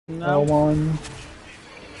No. L1.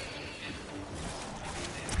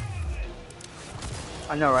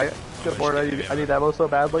 I know, right? Good board. I need ammo so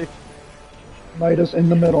badly. Knight is in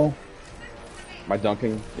the middle. Am I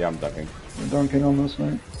dunking? Yeah, I'm dunking. We're dunking on this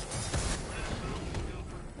knight.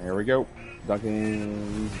 Here we go.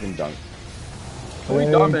 Dunking. He's been dunked. We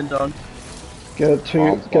done been done. Get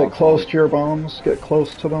close to your bombs. Get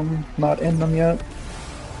close to them. Not in them yet.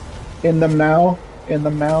 In them now. In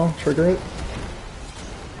them now. Trigger it.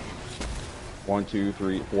 1, 2,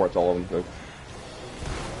 3, 4. It's all of them. Go.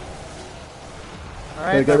 All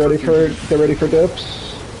right. Okay, get ready for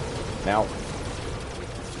dips. Now.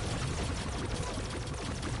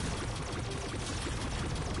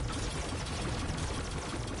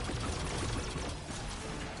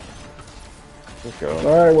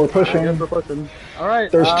 Alright, we're pushing.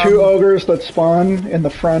 Alright. There's 2 ogres that spawn in the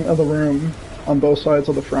front of the room on both sides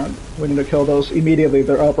of the front. We need to kill those immediately.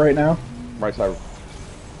 They're up right now. Right side.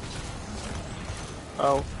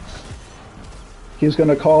 Oh. He's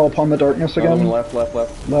gonna call upon the darkness again. Left.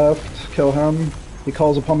 Left. Kill him. He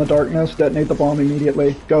calls upon the darkness. Detonate the bomb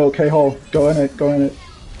immediately. Go, K-hole. Go in it. Go in it.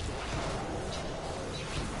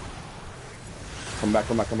 Come back.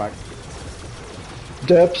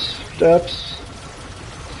 Dips.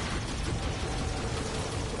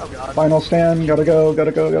 Oh god. Final stand. Gotta go.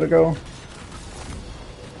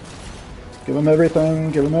 Give him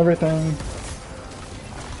everything.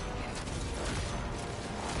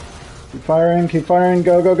 Keep firing.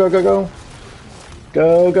 Go.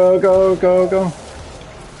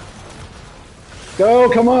 Go,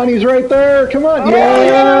 come on, he's right there. Come on.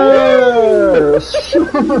 Yes!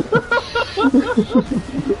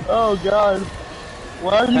 Oh god.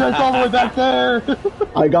 Why are you guys all the way back there?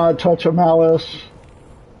 I got a touch of malice.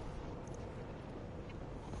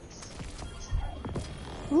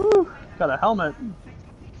 Woo. Got a helmet.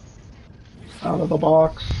 Out of the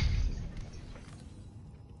box.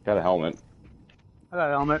 Got a helmet. I got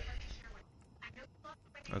a helmet.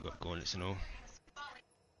 I got gauntlets and all.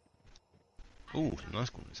 Oh, nice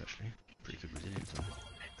gauntlets actually. Pretty good resilience.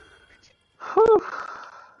 Whew.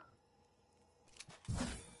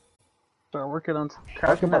 Start working on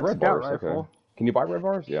crafting that red scout bars. rifle. Okay. Can you buy red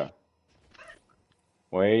bars? Yeah.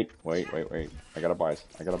 Wait. I gotta buy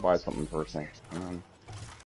something first thing. Hang on.